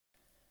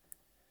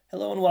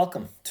Hello and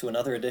welcome to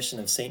another edition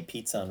of St.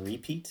 Pete's on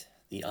Repeat,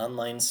 the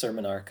online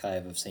sermon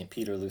archive of St.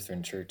 Peter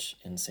Lutheran Church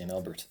in St.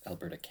 Albert,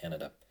 Alberta,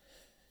 Canada.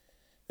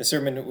 The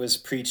sermon was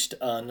preached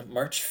on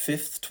March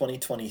 5th,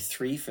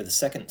 2023 for the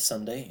second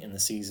Sunday in the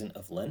season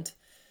of Lent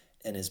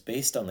and is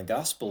based on the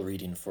Gospel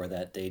reading for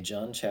that day,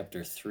 John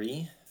chapter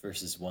 3,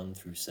 verses 1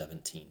 through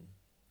 17.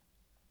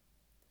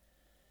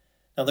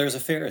 Now there was a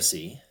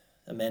Pharisee,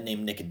 a man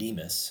named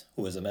Nicodemus,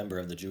 who was a member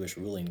of the Jewish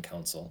ruling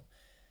council.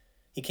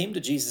 He came to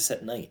Jesus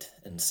at night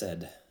and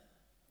said,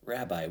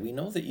 "Rabbi, we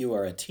know that you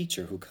are a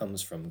teacher who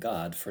comes from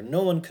God, for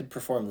no one could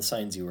perform the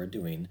signs you are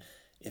doing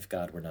if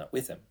God were not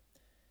with him."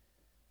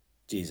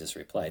 Jesus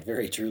replied,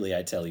 "Very truly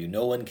I tell you,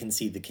 no one can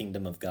see the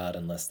kingdom of God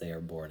unless they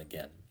are born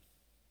again."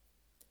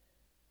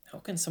 "How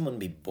can someone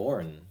be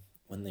born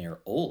when they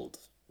are old?"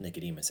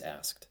 Nicodemus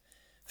asked.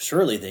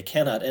 "Surely they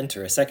cannot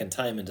enter a second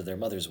time into their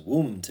mother's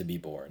womb to be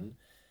born."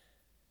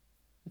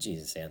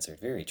 Jesus answered,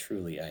 "Very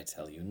truly I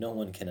tell you, no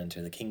one can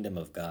enter the kingdom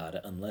of God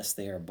unless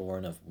they are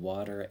born of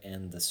water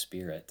and the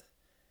Spirit.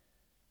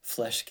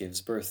 Flesh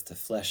gives birth to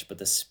flesh, but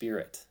the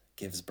Spirit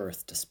gives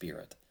birth to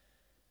spirit.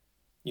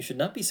 You should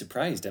not be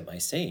surprised at my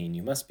saying,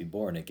 you must be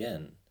born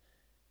again.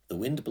 The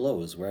wind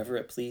blows wherever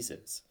it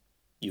pleases.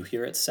 You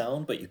hear its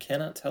sound, but you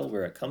cannot tell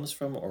where it comes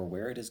from or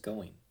where it is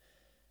going.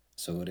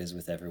 So it is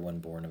with everyone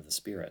born of the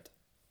Spirit."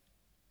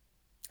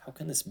 "How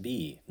can this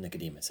be?"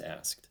 Nicodemus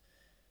asked.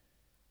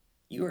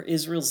 "You are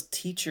Israel's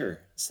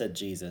teacher," said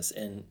Jesus,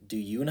 "and do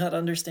you not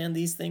understand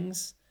these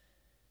things?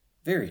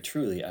 Very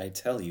truly, I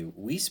tell you,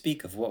 we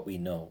speak of what we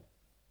know,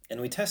 and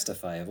we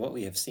testify of what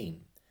we have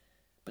seen.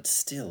 But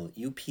still,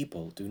 you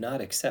people do not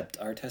accept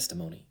our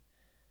testimony.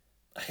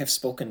 I have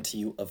spoken to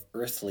you of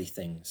earthly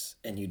things,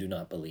 and you do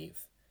not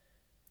believe.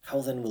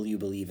 How then will you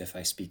believe if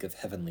I speak of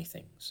heavenly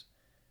things?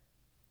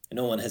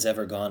 No one has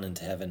ever gone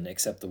into heaven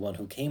except the one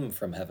who came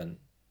from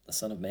heaven, the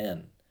Son of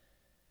Man.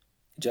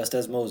 Just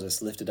as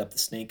Moses lifted up the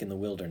snake in the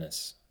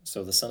wilderness,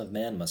 so the Son of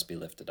Man must be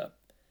lifted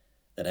up,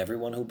 that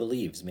everyone who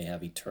believes may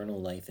have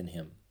eternal life in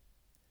him.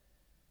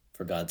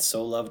 For God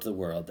so loved the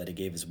world that he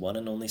gave his one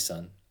and only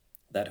Son,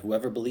 that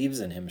whoever believes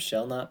in him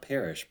shall not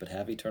perish but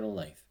have eternal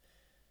life.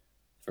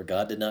 For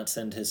God did not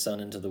send his Son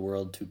into the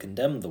world to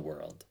condemn the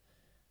world,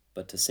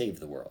 but to save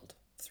the world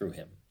through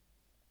him."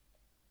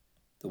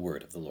 The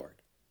word of the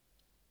Lord.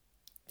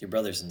 Dear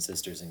brothers and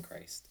sisters in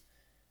Christ,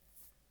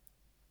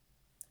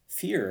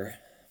 fear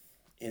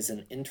is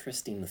an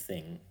interesting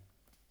thing.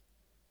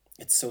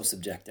 It's so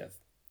subjective.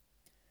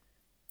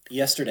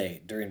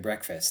 Yesterday, during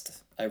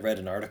breakfast, I read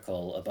an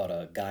article about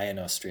a guy in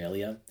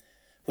Australia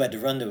who had to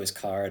run to his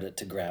car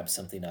to grab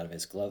something out of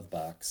his glove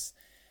box,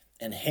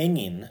 and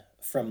hanging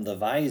from the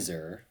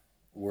visor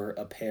were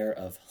a pair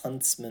of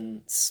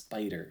huntsman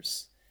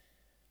spiders.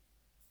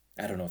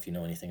 I don't know if you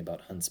know anything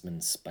about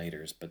huntsman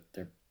spiders, but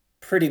they're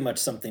pretty much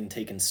something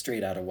taken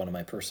straight out of one of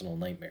my personal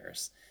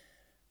nightmares.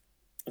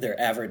 Their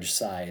average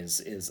size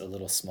is a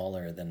little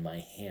smaller than my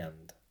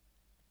hand.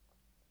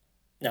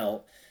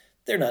 Now,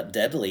 they're not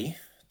deadly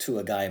to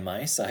a guy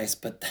my size,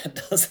 but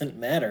that doesn't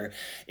matter.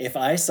 If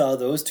I saw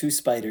those two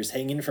spiders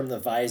hanging from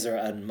the visor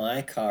on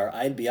my car,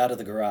 I'd be out of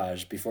the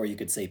garage before you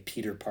could say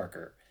Peter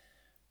Parker.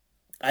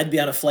 I'd be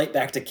on a flight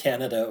back to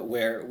Canada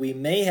where we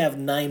may have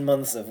 9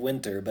 months of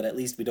winter, but at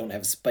least we don't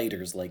have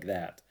spiders like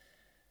that.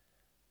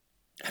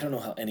 I don't know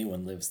how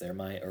anyone lives there.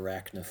 My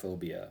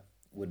arachnophobia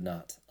would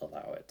not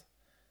allow it.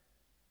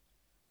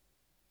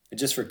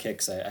 Just for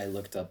kicks, I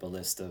looked up a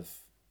list of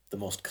the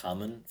most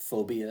common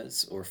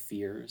phobias or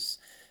fears.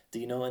 Do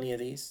you know any of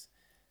these?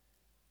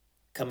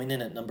 Coming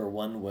in at number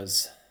 1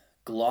 was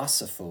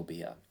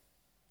glossophobia,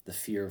 the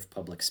fear of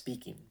public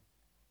speaking.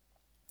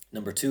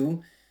 Number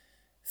 2,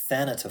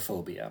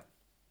 thanatophobia,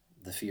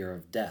 the fear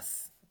of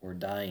death or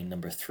dying.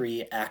 Number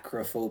 3,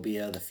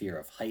 acrophobia, the fear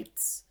of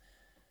heights.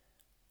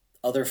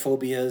 Other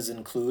phobias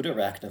include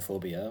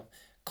arachnophobia,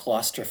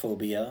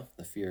 claustrophobia,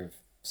 the fear of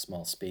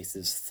small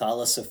spaces,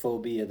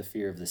 thalassophobia, the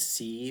fear of the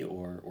sea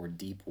or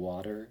deep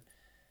water.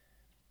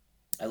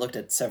 I looked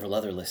at several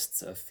other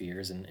lists of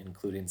fears,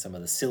 including some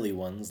of the silly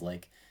ones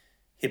like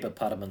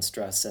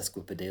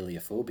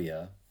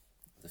hippopotamonstrosesquipedaliophobia,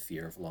 the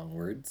fear of long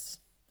words,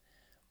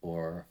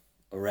 or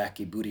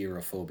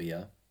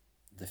arachibutyrrophobia,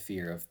 the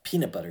fear of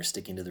peanut butter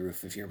sticking to the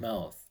roof of your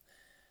mouth.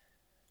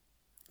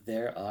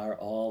 There are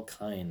all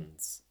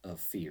kinds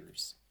of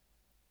fears.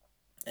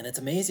 And it's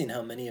amazing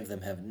how many of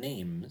them have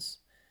names,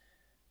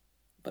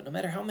 but no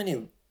matter how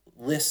many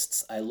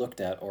lists I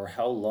looked at or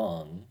how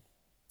long,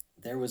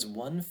 there was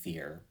one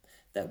fear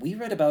that we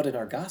read about in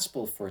our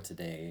gospel for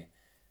today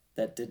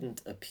that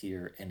didn't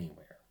appear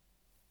anywhere.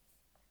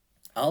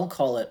 I'll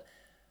call it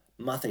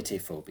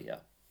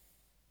mathetephobia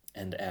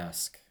and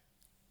ask,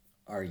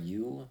 are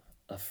you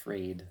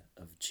afraid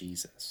of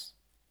Jesus?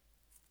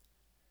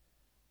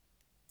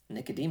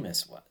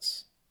 Nicodemus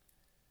was.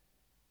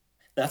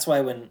 That's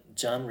why when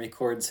John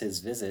records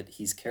his visit,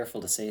 he's careful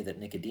to say that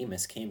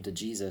Nicodemus came to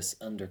Jesus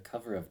under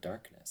cover of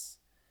darkness.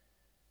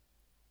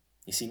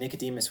 You see,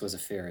 Nicodemus was a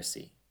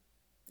Pharisee,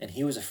 and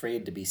he was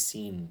afraid to be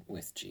seen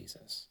with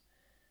Jesus.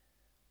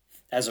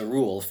 As a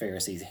rule,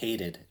 Pharisees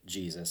hated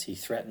Jesus. He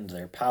threatened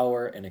their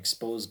power and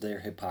exposed their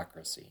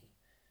hypocrisy.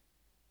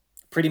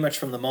 Pretty much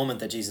from the moment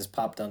that Jesus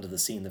popped onto the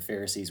scene, the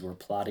Pharisees were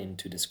plotting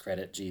to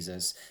discredit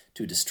Jesus,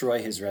 to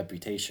destroy his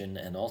reputation,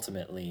 and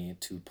ultimately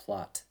to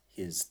plot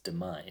his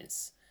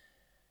demise.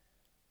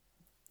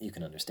 You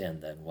can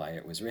understand then why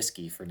it was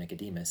risky for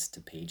Nicodemus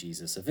to pay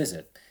Jesus a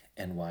visit,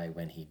 and why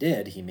when he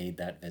did, he made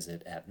that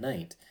visit at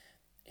night.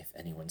 If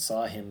anyone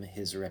saw him,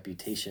 his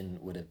reputation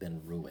would have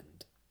been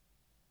ruined.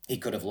 He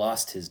could have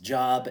lost his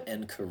job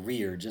and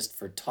career just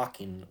for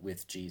talking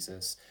with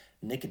Jesus.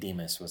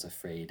 Nicodemus was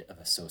afraid of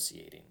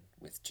associating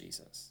with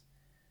Jesus.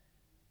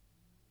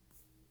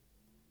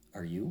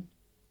 Are you?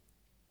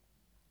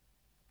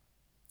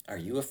 Are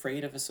you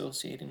afraid of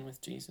associating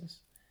with Jesus?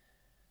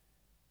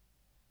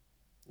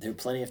 There are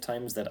plenty of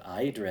times that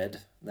I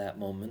dread that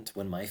moment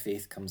when my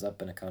faith comes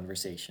up in a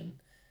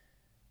conversation,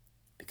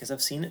 because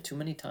I've seen it too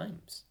many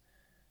times.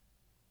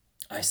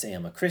 I say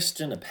I'm a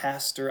Christian, a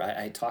pastor,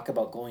 I talk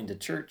about going to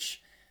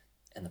church,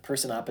 and the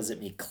person opposite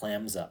me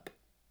clams up,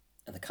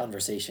 and the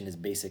conversation is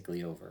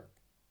basically over.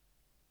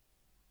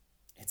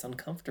 It's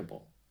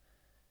uncomfortable.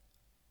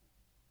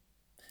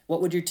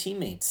 What would your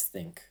teammates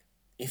think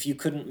if you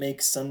couldn't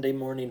make Sunday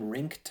morning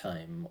rink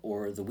time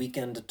or the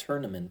weekend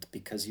tournament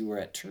because you were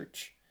at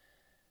church?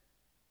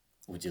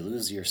 Would you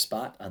lose your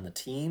spot on the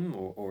team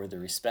or the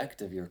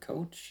respect of your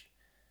coach?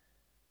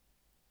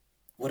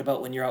 What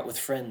about when you're out with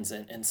friends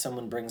and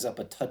someone brings up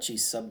a touchy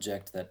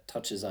subject that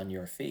touches on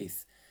your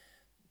faith?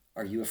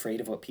 Are you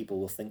afraid of what people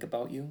will think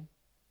about you?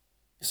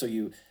 So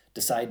you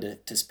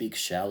decide to speak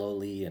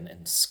shallowly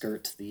and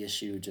skirt the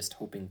issue, just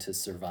hoping to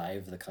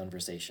survive the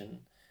conversation?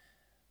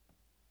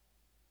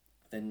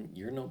 Then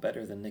you're no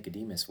better than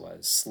Nicodemus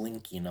was,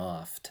 slinking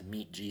off to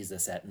meet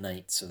Jesus at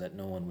night so that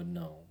no one would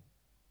know.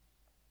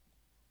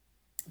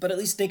 But at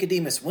least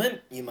Nicodemus went,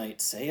 you might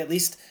say. At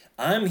least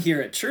I'm here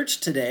at church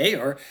today,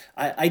 or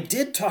I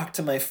did talk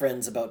to my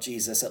friends about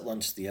Jesus at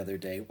lunch the other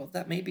day. Well,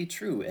 that may be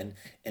true,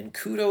 and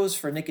kudos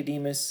for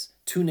Nicodemus,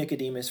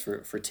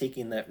 for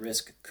taking that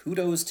risk.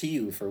 Kudos to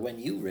you for when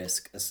you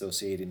risk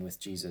associating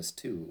with Jesus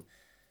too.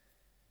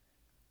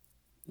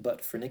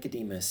 But for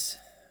Nicodemus,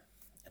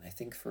 and I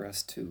think for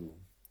us too,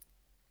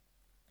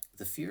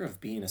 the fear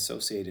of being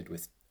associated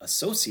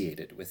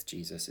with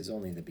Jesus is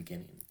only the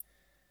beginning.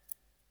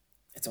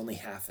 It's only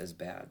half as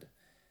bad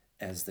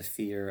as the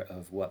fear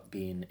of what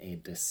being a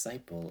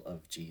disciple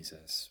of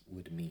Jesus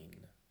would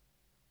mean.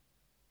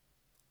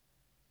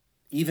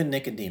 Even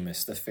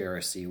Nicodemus, the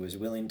Pharisee, was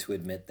willing to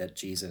admit that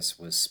Jesus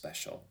was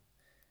special.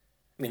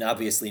 I mean,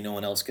 obviously no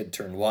one else could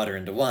turn water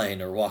into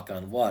wine or walk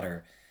on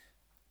water.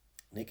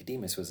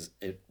 Nicodemus was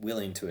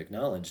willing to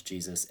acknowledge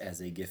Jesus as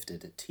a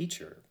gifted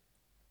teacher.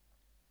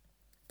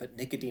 But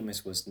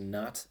Nicodemus was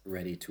not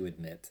ready to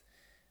admit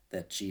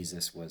that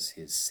Jesus was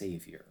his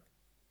Savior.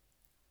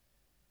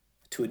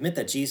 To admit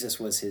that Jesus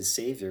was his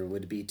Savior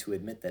would be to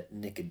admit that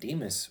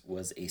Nicodemus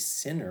was a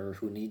sinner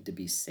who needed to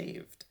be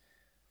saved,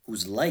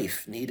 whose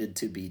life needed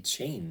to be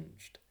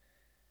changed.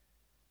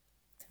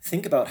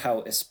 Think about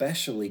how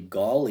especially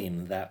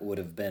galling that would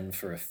have been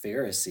for a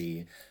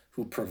Pharisee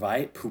who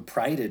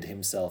prided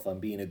himself on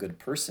being a good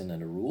person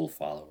and a rule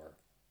follower.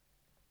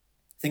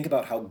 Think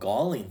about how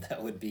galling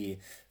that would be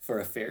for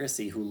a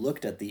Pharisee who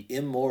looked at the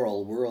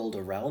immoral world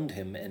around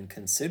him and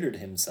considered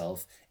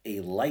himself a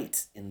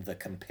light in the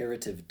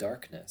comparative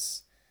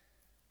darkness.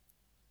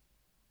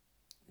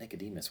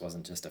 Nicodemus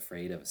wasn't just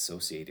afraid of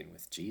associating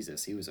with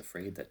Jesus. He was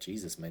afraid that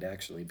Jesus might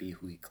actually be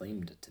who he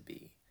claimed to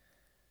be.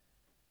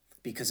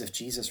 Because if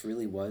Jesus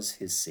really was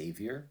his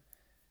Savior,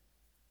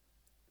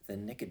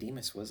 then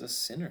Nicodemus was a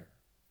sinner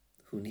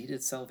who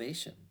needed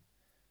salvation,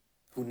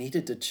 who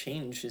needed to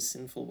change his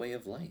sinful way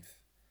of life.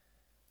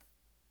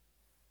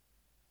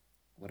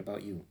 What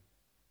about you?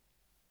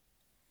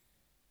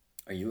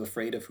 Are you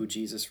afraid of who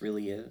Jesus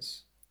really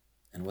is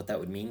and what that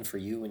would mean for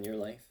you in your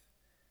life?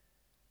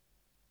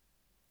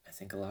 I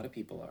think a lot of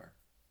people are,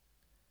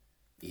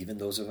 even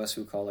those of us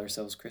who call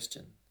ourselves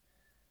Christian.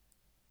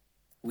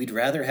 We'd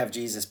rather have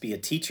Jesus be a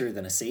teacher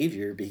than a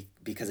savior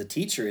because a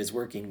teacher is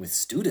working with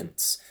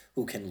students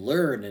who can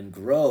learn and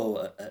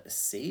grow. A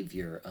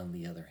savior, on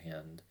the other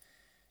hand,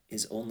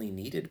 is only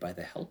needed by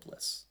the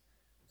helpless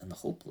and the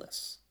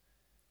hopeless.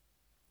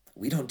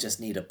 We don't just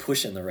need a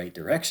push in the right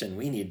direction.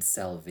 We need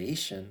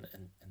salvation,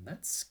 and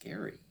that's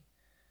scary.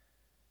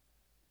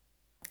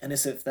 And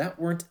as if that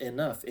weren't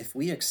enough, if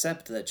we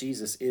accept that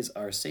Jesus is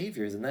our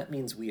Savior, then that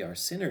means we are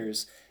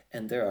sinners,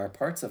 and there are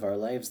parts of our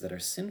lives that are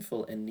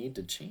sinful and need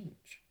to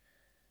change.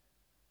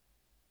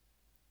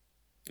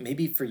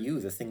 Maybe for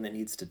you, the thing that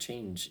needs to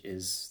change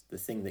is the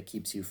thing that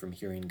keeps you from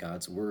hearing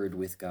God's word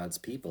with God's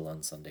people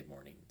on Sunday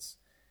mornings.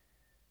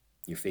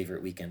 Your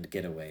favorite weekend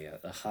getaway,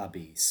 a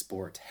hobby,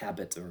 sport,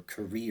 habit, or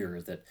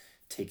career that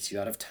takes you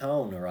out of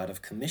town or out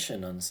of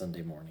commission on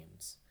Sunday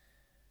mornings.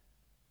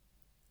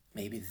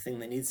 Maybe the thing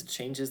that needs to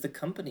change is the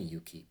company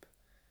you keep.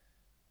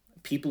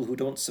 People who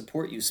don't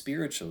support you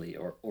spiritually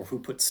or who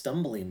put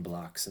stumbling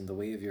blocks in the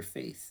way of your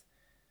faith.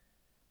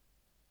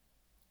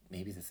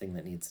 Maybe the thing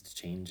that needs to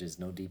change is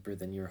no deeper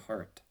than your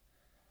heart.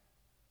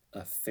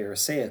 a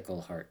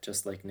Pharisaical heart,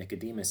 just like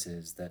Nicodemus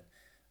is, that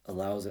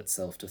allows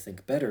itself to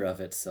think better of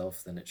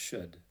itself than it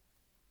should.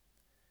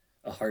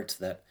 A heart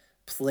that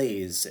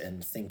plays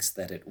and thinks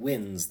that it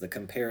wins the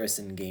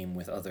comparison game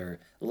with other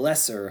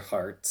lesser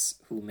hearts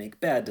who make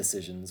bad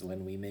decisions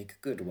when we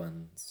make good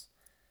ones.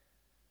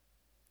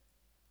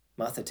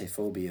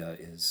 Mathetephobia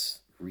is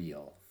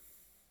real,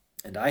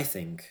 and I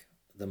think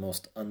the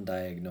most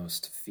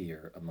undiagnosed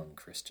fear among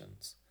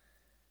Christians.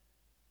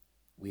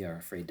 We are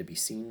afraid to be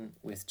seen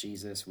with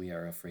Jesus, we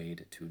are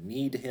afraid to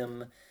need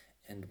him,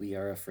 and we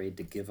are afraid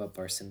to give up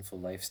our sinful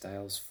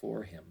lifestyles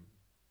for him.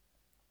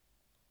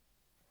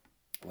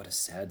 What a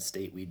sad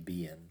state we'd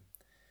be in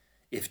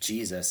if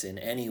Jesus in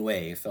any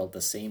way felt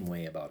the same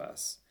way about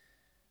us.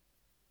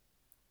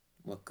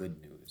 What good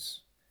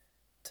news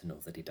to know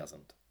that he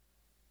doesn't.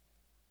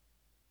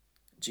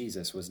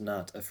 Jesus was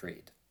not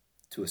afraid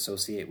to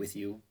associate with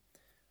you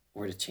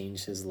or to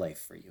change his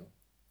life for you.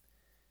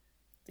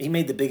 He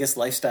made the biggest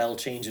lifestyle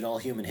change in all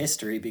human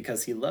history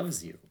because he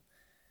loves you.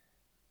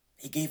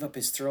 He gave up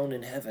his throne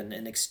in heaven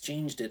and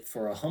exchanged it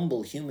for a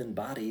humble human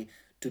body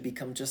to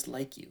become just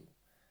like you.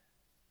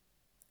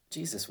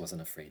 Jesus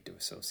wasn't afraid to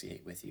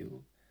associate with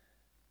you.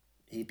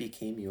 He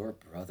became your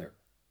brother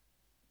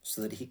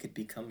so that he could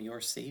become your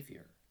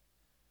Savior.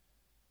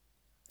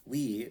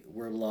 We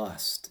were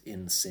lost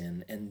in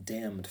sin and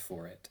damned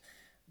for it,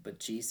 but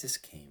Jesus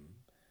came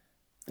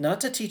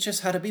not to teach us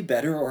how to be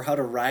better or how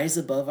to rise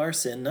above our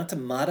sin, not to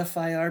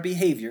modify our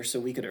behavior so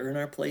we could earn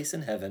our place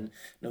in heaven.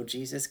 No,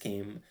 Jesus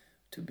came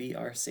to be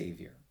our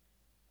Savior,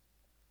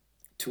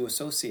 to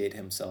associate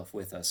himself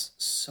with us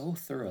so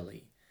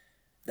thoroughly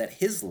that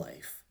his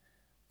life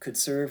could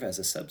serve as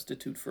a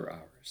substitute for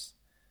ours,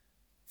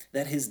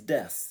 that his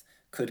death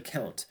could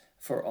count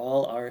for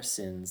all our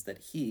sins, that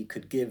he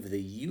could give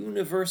the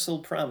universal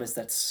promise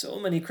that so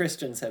many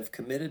Christians have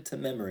committed to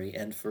memory,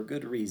 and for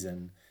good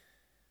reason.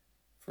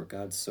 For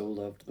God so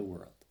loved the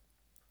world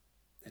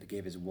that he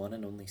gave his one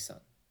and only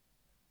Son,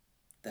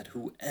 that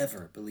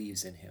whoever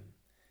believes in him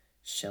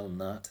shall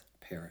not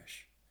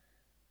perish,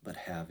 but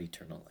have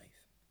eternal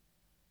life.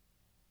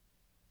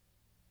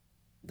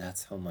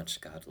 That's how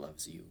much God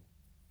loves you.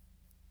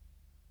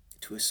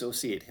 To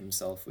associate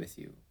himself with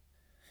you,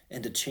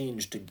 and to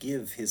change to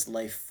give his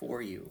life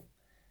for you,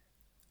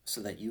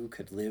 so that you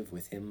could live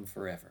with him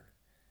forever,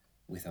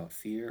 without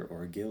fear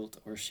or guilt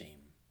or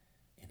shame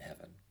in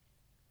heaven.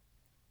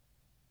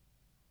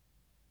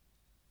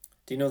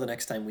 Do you know the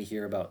next time we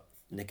hear about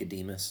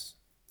Nicodemus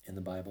in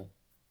the Bible?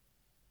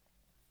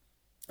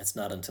 It's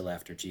not until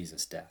after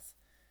Jesus' death.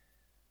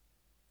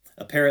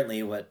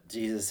 Apparently, what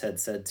Jesus had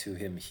said to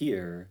him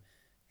here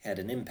had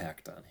an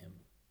impact on him.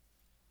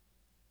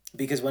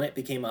 Because when it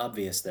became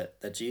obvious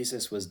that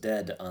Jesus was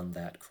dead on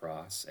that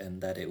cross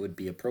and that it would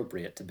be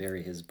appropriate to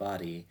bury his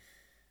body,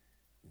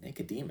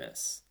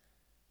 Nicodemus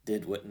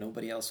did what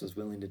nobody else was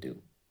willing to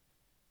do.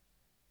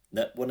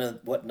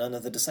 What none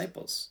of the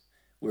disciples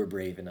were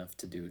brave enough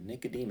to do.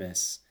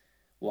 Nicodemus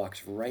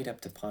walked right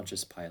up to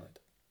Pontius Pilate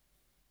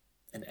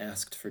and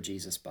asked for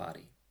Jesus'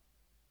 body.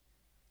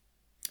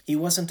 He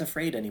wasn't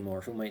afraid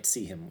anymore who might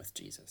see him with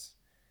Jesus.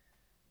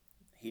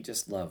 He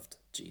just loved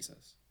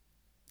Jesus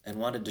and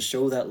wanted to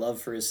show that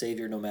love for his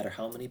Savior no matter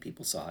how many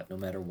people saw it, no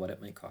matter what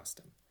it might cost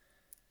him.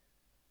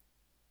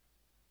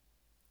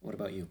 What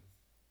about you?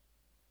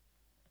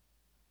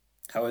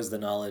 How is the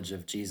knowledge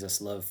of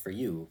Jesus' love for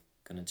you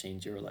going to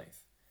change your life?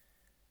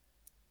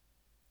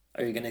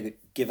 Are you going to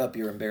give up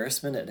your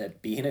embarrassment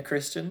at being a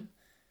Christian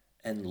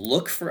and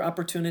look for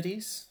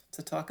opportunities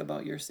to talk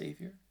about your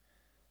Savior?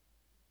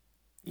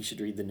 You should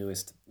read the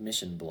newest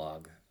mission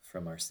blog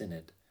from our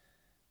synod.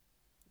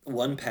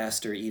 One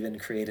pastor even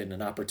created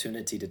an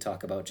opportunity to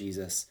talk about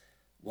Jesus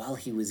while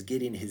he was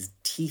getting his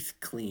teeth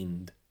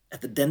cleaned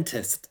at the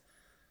dentist.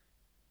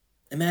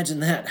 Imagine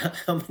that.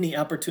 How many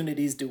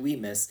opportunities do we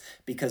miss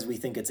because we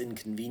think it's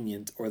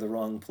inconvenient or the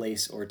wrong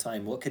place or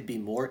time? What could be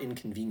more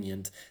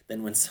inconvenient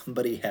than when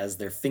somebody has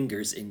their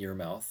fingers in your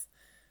mouth?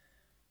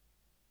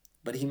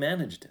 But he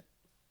managed it.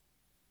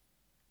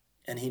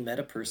 And he met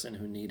a person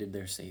who needed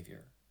their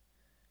Savior.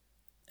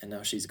 And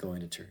now she's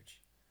going to church.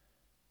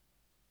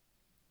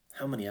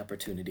 How many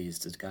opportunities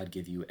does God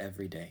give you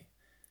every day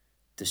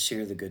to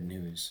share the good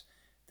news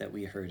that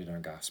we heard in our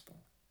gospel?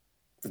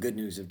 The good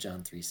news of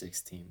John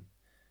 3:16,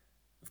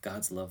 of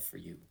God's love for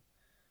you.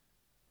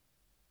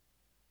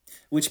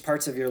 Which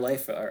parts of your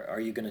life are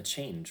you going to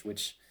change?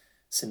 Which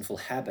sinful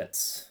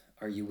habits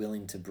are you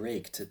willing to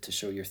break to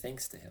show your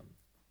thanks to him?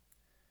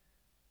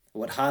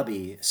 What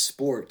hobby,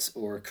 sport,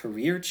 or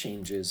career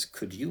changes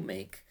could you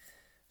make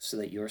so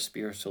that your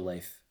spiritual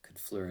life could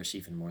flourish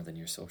even more than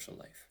your social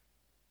life?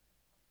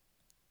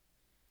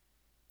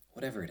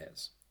 Whatever it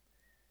is,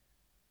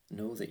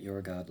 know that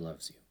your God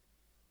loves you.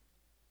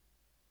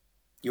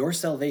 Your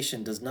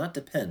salvation does not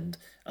depend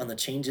on the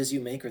changes you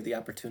make or the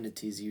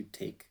opportunities you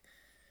take.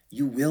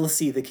 You will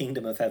see the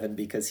kingdom of heaven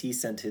because he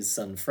sent his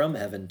Son from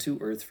heaven to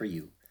earth for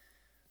you,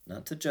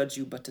 not to judge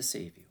you, but to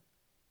save you,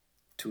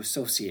 to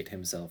associate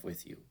himself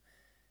with you,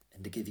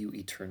 and to give you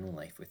eternal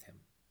life with him.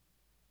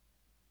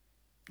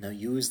 Now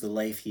use the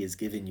life he has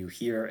given you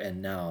here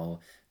and now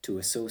to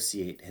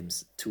associate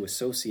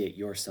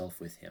yourself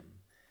with him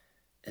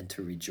and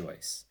to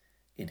rejoice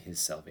in his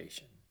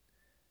salvation.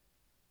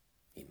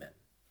 Amen.